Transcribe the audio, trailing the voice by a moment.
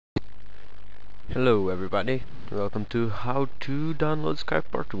Hello everybody, welcome to how to download Skype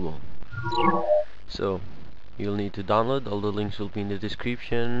Portable. So, you'll need to download, all the links will be in the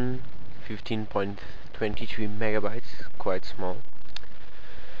description. 15.23 megabytes, quite small.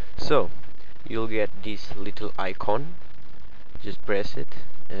 So, you'll get this little icon, just press it,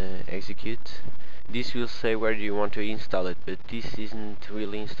 execute. This will say where you want to install it, but this isn't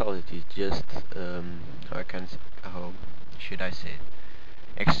really installed, it's just, how should I say it?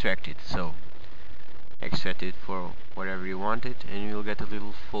 Extract it. So, extract it for whatever you want it, and you'll get a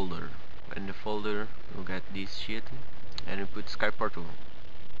little folder. In the folder you'll get this shit, and you put Skype Portable.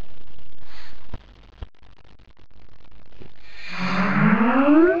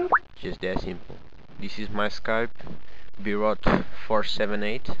 Just that simple. This is my Skype Birot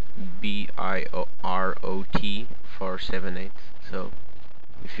 478, BIROT 478. So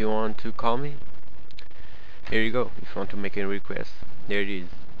if you want to call me, here you go. If you want to make a request, there it is.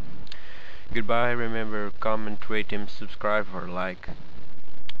 Goodbye. Remember, comment, rate, and subscribe, or like.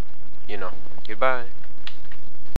 Goodbye.